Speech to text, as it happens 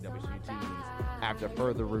after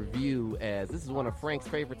further review, as this is one of Frank's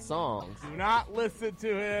favorite songs. Do not listen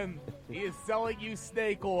to him. He is selling you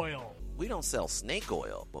snake oil. We don't sell snake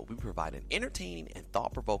oil, but we provide an entertaining and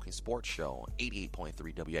thought-provoking sports show on 88.3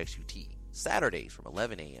 WXUT, Saturdays from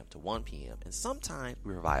 11 a.m. to 1 p.m., and sometimes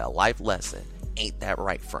we provide a life lesson. Ain't that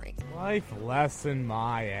right, Frank? Life lesson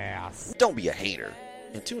my ass. Don't be a hater,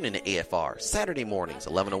 and tune in to AFR Saturday mornings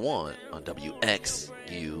 11 to 1 on WXUT.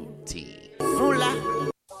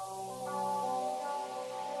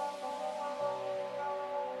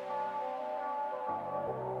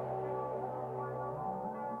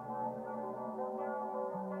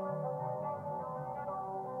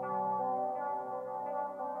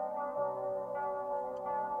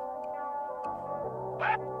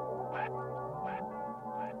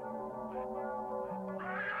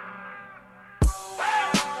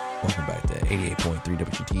 Welcome back to 88.3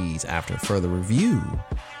 WT's After Further Review.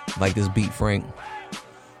 Like this beat, Frank?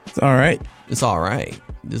 It's all right. It's all right.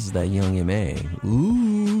 This is that Young M.A.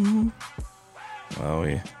 Ooh. Oh,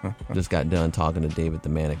 yeah. Just got done talking to David, the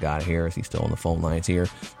man of God Harris. He's still on the phone lines here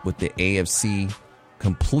with the AFC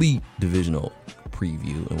complete divisional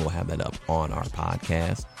preview, and we'll have that up on our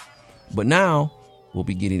podcast. But now we'll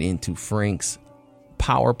be getting into Frank's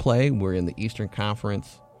power play. We're in the Eastern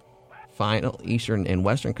Conference final, Eastern and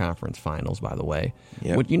Western Conference finals, by the way.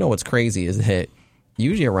 Yep. What you know what's crazy is that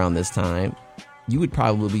usually around this time, you would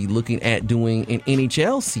probably be looking at doing an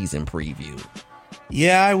NHL season preview.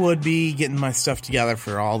 Yeah, I would be getting my stuff together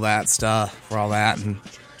for all that stuff, and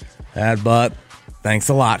that, but thanks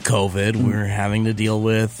a lot, COVID. We're having to deal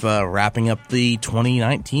with wrapping up the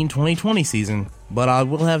 2019-2020 season. But I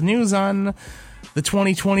will have news on the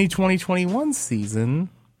 2020-2021 season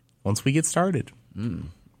once we get started.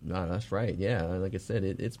 No, that's right. Yeah, like I said,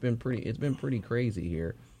 it's been pretty crazy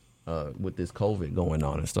here with this COVID going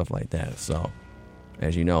on and stuff like that. So,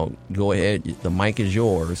 as you know, go ahead. The mic is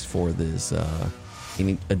yours for this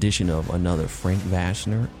any edition of another Frank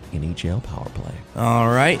Vashner NHL Power Play. All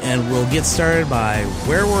right, and we'll get started by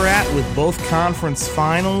where we're at with both conference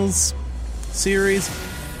finals series.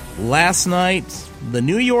 Last night, the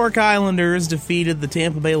New York Islanders defeated the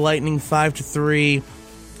Tampa Bay Lightning 5-3,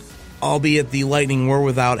 albeit the Lightning were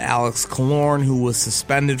without Alex Killorn, who was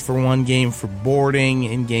suspended for one game for boarding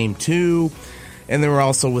in Game 2, and they were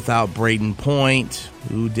also without Braden Point,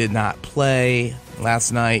 who did not play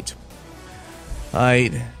last night.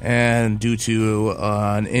 Right, and due to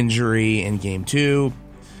an injury in Game 2.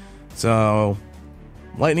 So,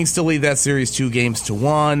 Lightning still lead that series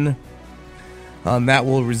 2-1. That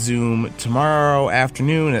will resume tomorrow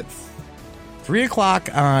afternoon at 3 o'clock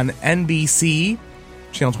on NBC,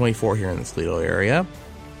 Channel 24 here in the Toledo area.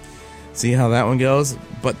 See how that one goes.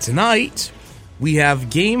 But tonight, we have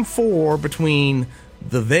Game 4 between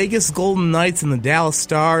the Vegas Golden Knights and the Dallas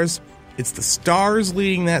Stars. It's the Stars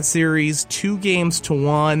leading that series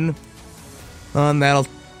 2-1. That'll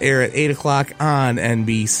air at 8 o'clock on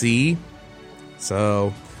NBC.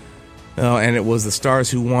 So, and it was the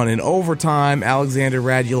Stars who won in overtime. Alexander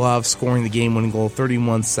Radulov scoring the game-winning goal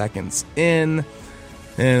 31 seconds in.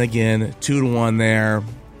 And again, 2-1 there.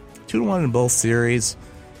 2-1 in both series.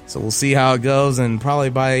 So we'll see how it goes. And probably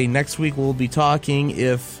by next week we'll be talking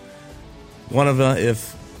if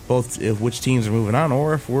which teams are moving on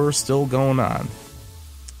or if we're still going on.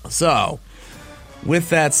 So, with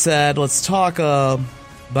that said, let's talk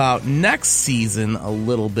about next season a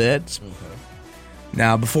little bit. Okay.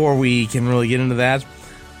 Now, before we can really get into that,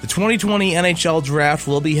 the 2020 NHL Draft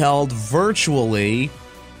will be held virtually,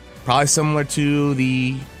 probably similar to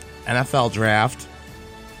the NFL Draft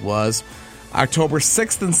was, October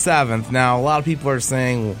 6th and 7th. Now, a lot of people are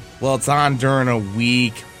saying, well, it's on during a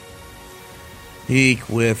week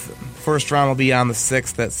with first round will be on the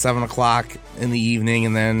 6th at 7 o'clock in the evening,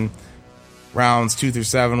 and then rounds 2 through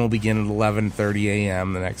 7 will begin at 11:30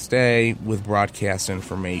 a.m. the next day with broadcast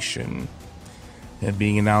information and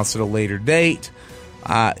being announced at a later date.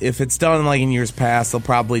 If it's done like in years past, they'll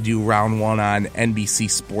probably do round 1 on NBC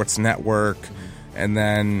Sports Network, and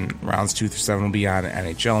then rounds 2 through 7 will be on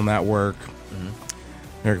NHL Network,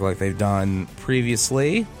 like they've done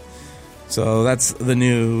previously. So that's the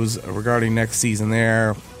news regarding next season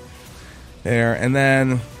there. And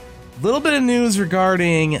then a little bit of news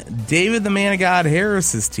regarding David the Man of God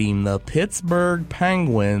Harris's team, the Pittsburgh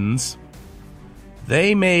Penguins.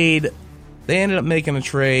 They ended up making a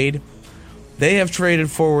trade. They have traded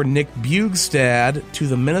forward Nick Bjugstad to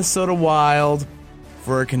the Minnesota Wild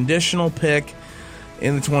for a conditional pick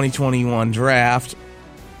in the 2021 draft.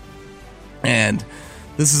 And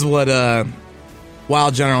this is what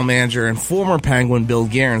Wild general manager and former Penguin Bill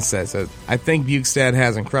Guerin says. I think Bjugstad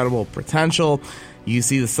has incredible potential. You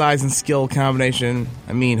see the size and skill combination.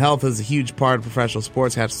 I mean, health is a huge part of professional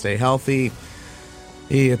sports. Have to stay healthy.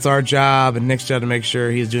 It's our job and Nick's job to make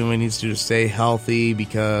sure he's doing what he needs to do to stay healthy,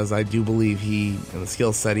 because I do believe he and the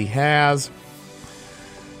skill set he has.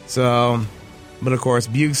 So, but of course,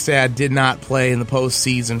 Bjugstad did not play in the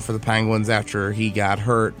postseason for the Penguins after he got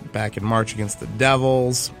hurt back in March against the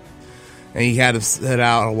Devils. And he had to sit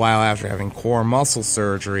out a while after having core muscle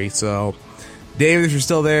surgery. So, David, if you're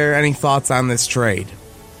still there, any thoughts on this trade?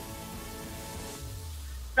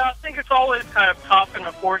 No, I think it's always kind of tough and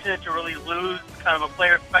unfortunate to really lose kind of a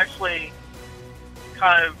player, especially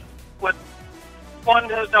kind of with one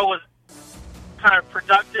that was kind of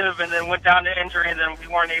productive and then went down to injury, and then we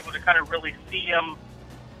weren't able to kind of really see him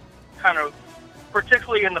kind of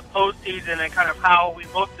particularly in the postseason and kind of how we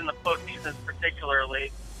looked in the postseason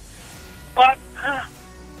particularly. But,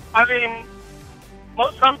 I mean,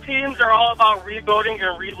 some teams are all about rebuilding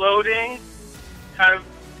and reloading. Kind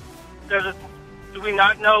of, do we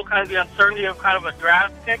not know kind of the uncertainty of kind of a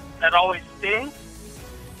draft pick that always stings?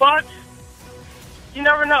 But you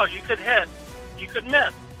never know. You could hit, you could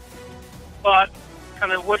miss. But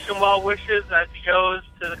kind of wish him well wishes as he goes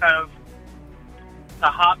to the kind of the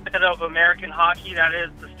hotbed of American hockey that is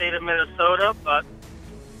the state of Minnesota. But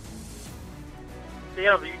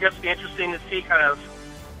yeah, it gets to be interesting to see kind of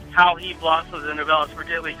how he blossoms and develops,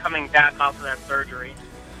 particularly coming back off of that surgery.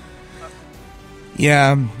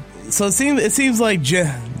 Yeah. So it seems like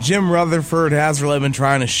Jim Rutherford has really been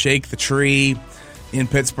trying to shake the tree in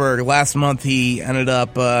Pittsburgh. Last month he ended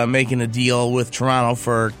up making a deal with Toronto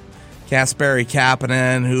for Kasperi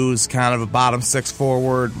Kapanen, who's kind of a bottom six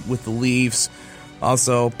forward with the Leafs.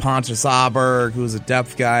 Also Pontus Aberg, who's a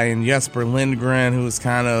depth guy, and Jesper Lindgren, who's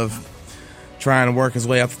kind of trying to work his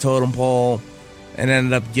way up the totem pole, and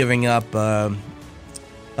ended up giving up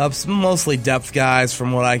mostly depth guys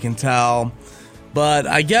from what I can tell. But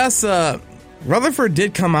I guess Rutherford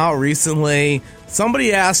did come out recently.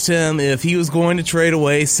 Somebody asked him if he was going to trade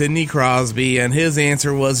away Sidney Crosby, and his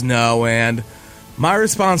answer was no. And my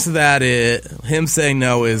response to that him saying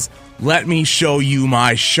no is, let me show you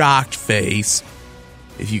my shocked face,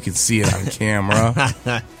 if you can see it on camera.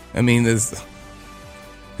 I mean, David,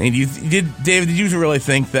 did you really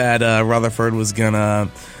think that Rutherford was going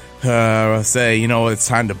to say, you know, it's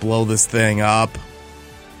time to blow this thing up?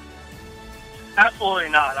 Absolutely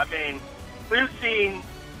not. I mean, we've seen,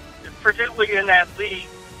 particularly in that league,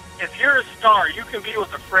 if you're a star, you can be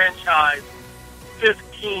with a franchise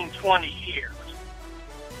 15, 20 years.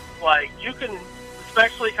 Like, you can,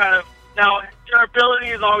 especially kind of, now, your ability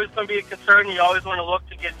is always going to be a concern. You always want to look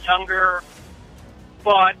to get younger.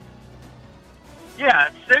 But, yeah,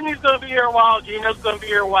 Sidney's going to be here a while. Gino's going to be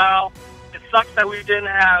here a while. It sucks that we didn't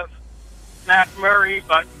have Matt Murray,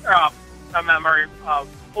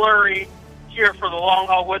 Fleury here for the long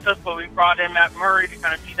haul with us, but we brought in Matt Murray to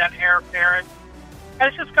kind of be that heir apparent. And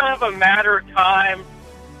it's just kind of a matter of time.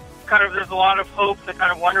 Kind of, there's a lot of hopes and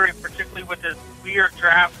kind of wondering, particularly with this weird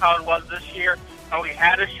draft, how it was this year. And we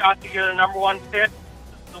had a shot to get a number one pick.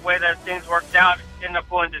 The way that things worked out, ended up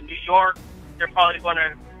going to New York. They're probably going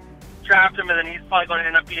to draft him, and then he's probably going to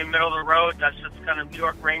end up being middle of the road. That's just kind of New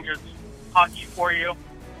York Rangers hockey for you.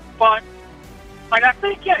 But, like, I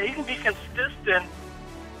think, yeah, he can be consistent.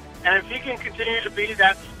 And if he can continue to be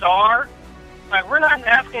that star, like, we're not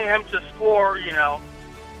asking him to score,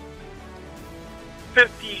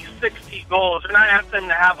 50, 60 goals. We're not asking him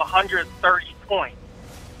to have 130 points.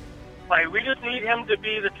 Like, we just need him to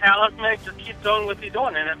be the talisman, just keep doing what he's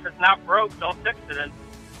doing. And if it's not broke, don't fix it. And,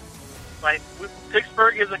 like,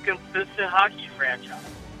 Pittsburgh is a consistent hockey franchise.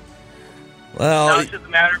 Well, now it's just a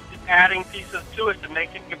matter of adding pieces to it to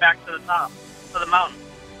make it get back to the top, to the mountain.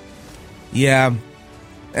 Yeah.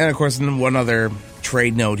 And, of course, one other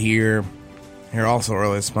trade note here also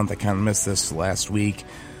earlier this month, I kind of missed this last week.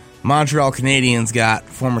 Montreal Canadiens got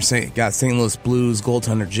St. Louis Blues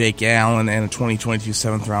goaltender Jake Allen and a 2022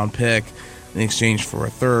 7th-round pick in exchange for a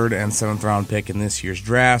 3rd and 7th-round pick in this year's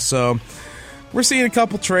draft. So we're seeing a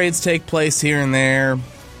couple trades take place here and there,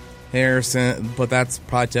 Harrison, but that's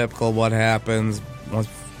probably typical of what happens.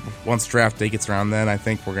 Once draft day gets around, then I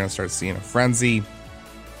think we're going to start seeing a frenzy.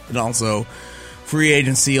 And also, free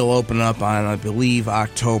agency will open up on, I believe,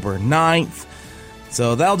 October 9th.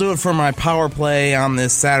 So that'll do it for my power play on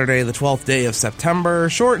this Saturday, the 12th day of September.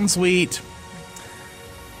 Short and sweet.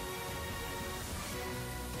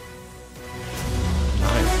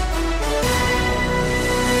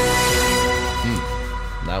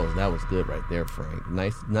 That was good right there, Frank.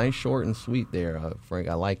 Nice, short and sweet there, Frank.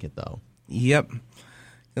 I like it though. Yep.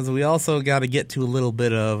 Because we also got to get to a little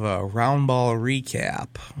bit of a round ball recap.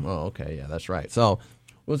 Oh, okay, yeah, that's right. So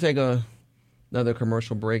we'll take a Another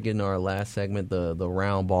commercial break in our last segment, the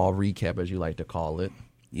round ball recap, as you like to call it.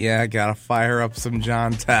 Yeah, gotta fire up some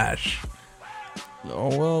John Tesh.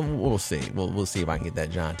 Oh, well, we'll see. We'll see if I can get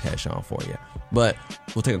that John Tesh on for you. But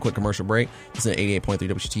we'll take a quick commercial break. This is 88.3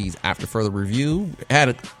 WXUT's After Further Review. Had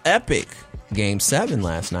an epic Game 7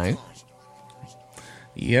 last night.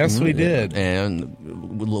 Yes, we did. And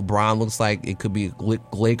LeBron looks like it could be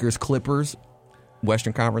Lakers-Clippers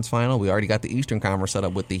Western Conference Final. We already got the Eastern Conference set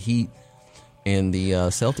up with the Heat and the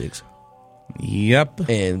Celtics. Yep.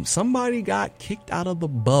 And somebody got kicked out of the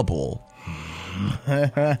bubble.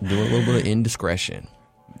 Doing a little bit of indiscretion.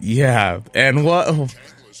 Yeah. And what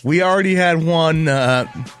we already had one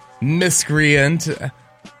miscreant.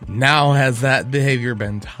 Now has that behavior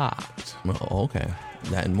been topped? Oh, okay.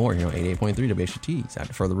 That and more here on 88.3 WXUT's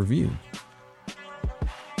After Further Review.